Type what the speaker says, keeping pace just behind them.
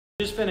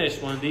Just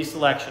finished one of these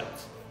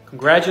selections.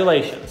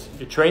 Congratulations,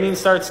 your training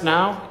starts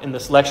now and the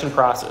selection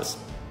process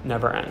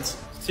never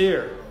ends.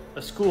 S.E.R.E,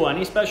 a school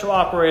any special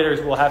operators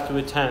will have to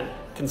attend,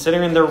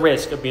 considering their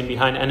risk of being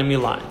behind enemy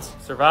lines.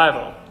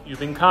 Survival,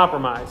 you've been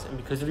compromised, and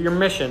because of your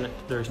mission,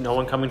 there's no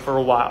one coming for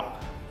a while.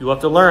 You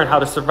have to learn how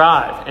to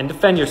survive and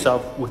defend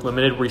yourself with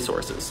limited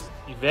resources.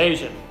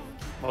 Evasion,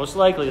 most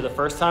likely the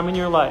first time in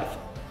your life,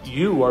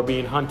 you are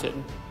being hunted,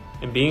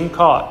 and being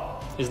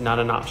caught is not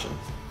an option.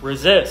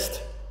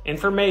 Resist.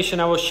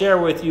 Information I will share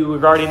with you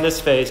regarding this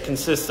phase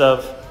consists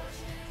of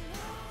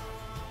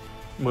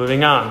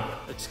moving on.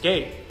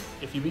 Escape.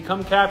 If you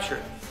become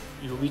captured,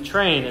 you will be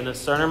trained in a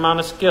certain amount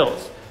of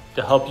skills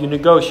to help you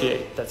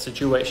negotiate that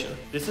situation.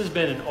 This has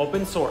been an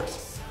open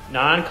source,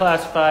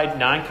 non-classified,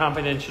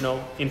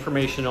 non-confidential,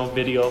 informational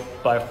video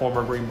by a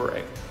former Green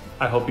Beret.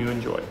 I hope you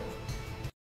enjoy.